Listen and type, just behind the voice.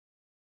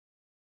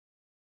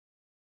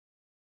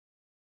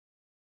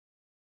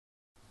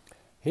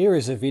Here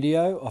is a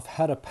video of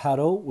how to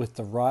paddle with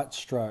the right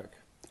stroke.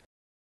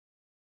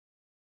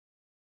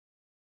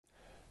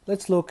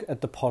 Let's look at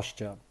the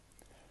posture.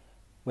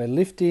 We're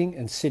lifting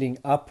and sitting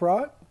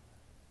upright,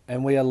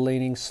 and we are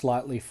leaning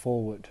slightly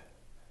forward.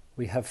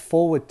 We have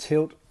forward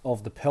tilt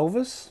of the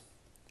pelvis.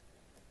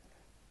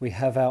 We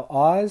have our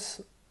eyes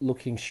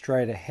looking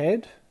straight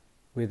ahead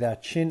with our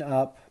chin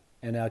up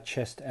and our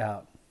chest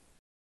out.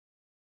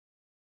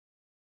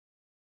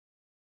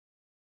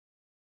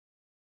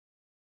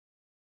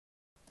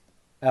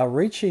 Our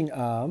reaching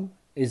arm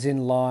is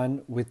in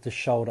line with the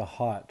shoulder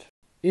height.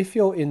 If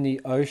you're in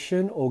the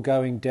ocean or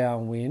going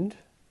downwind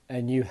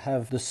and you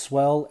have the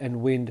swell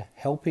and wind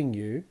helping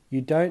you,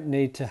 you don't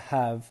need to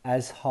have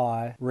as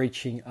high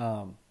reaching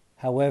arm.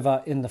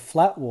 However, in the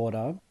flat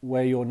water,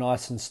 where you're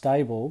nice and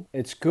stable,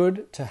 it's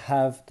good to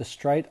have the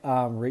straight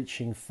arm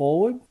reaching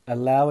forward,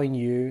 allowing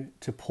you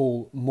to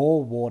pull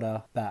more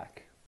water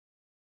back.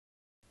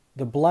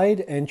 The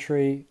blade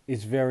entry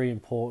is very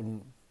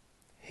important.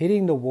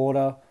 Hitting the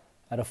water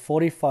at a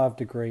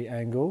 45-degree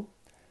angle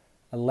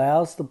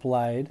allows the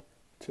blade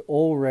to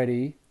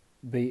already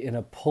be in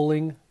a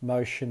pulling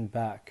motion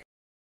back.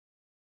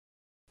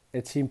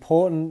 It's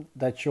important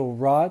that your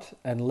right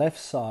and left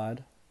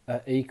side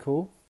are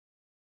equal.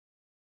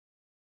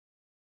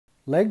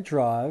 Leg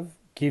drive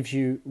gives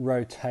you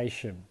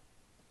rotation.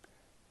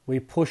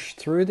 We push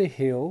through the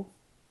heel,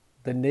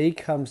 the knee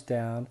comes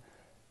down,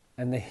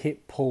 and the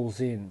hip pulls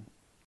in.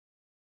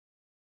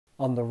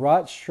 On the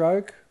right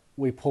stroke,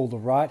 we pull the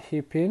right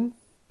hip in,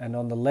 and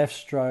on the left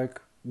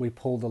stroke, we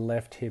pull the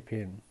left hip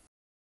in.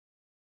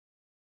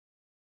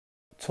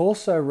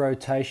 Torso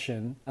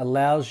rotation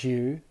allows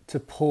you to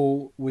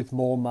pull with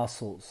more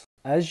muscles.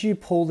 As you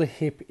pull the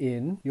hip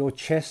in, your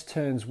chest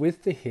turns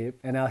with the hip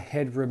and our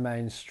head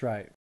remains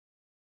straight.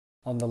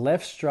 On the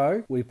left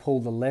stroke, we pull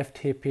the left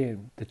hip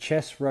in. The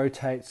chest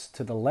rotates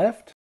to the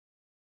left,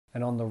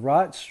 and on the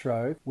right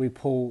stroke, we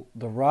pull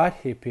the right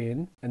hip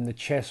in and the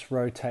chest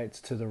rotates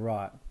to the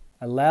right,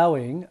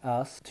 allowing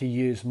us to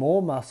use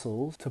more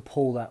muscles to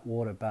pull that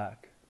water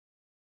back.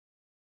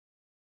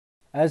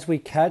 As we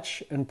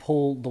catch and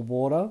pull the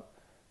water,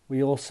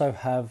 we also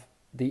have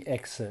the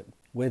exit,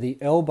 where the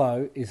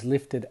elbow is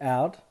lifted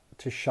out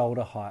to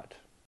shoulder height.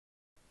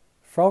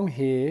 From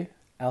here,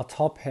 our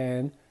top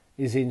hand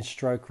is in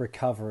stroke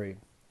recovery,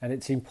 and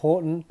it's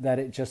important that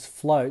it just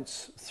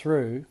floats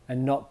through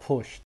and not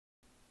pushed.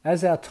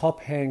 As our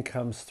top hand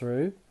comes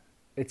through,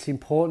 it's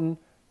important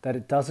that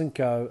it doesn't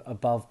go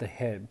above the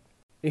head.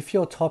 If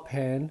your top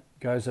hand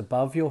goes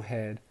above your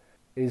head,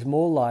 it is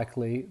more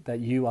likely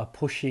that you are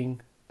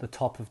pushing the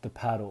top of the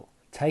paddle,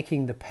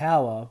 taking the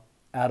power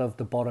out of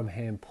the bottom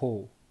hand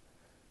pull.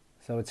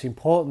 So it's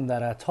important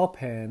that our top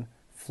hand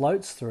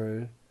floats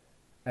through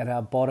and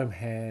our bottom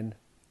hand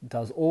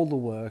does all the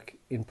work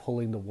in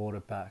pulling the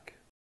water back.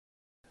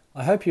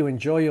 I hope you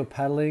enjoy your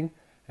paddling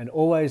and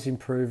always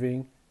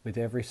improving with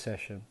every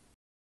session.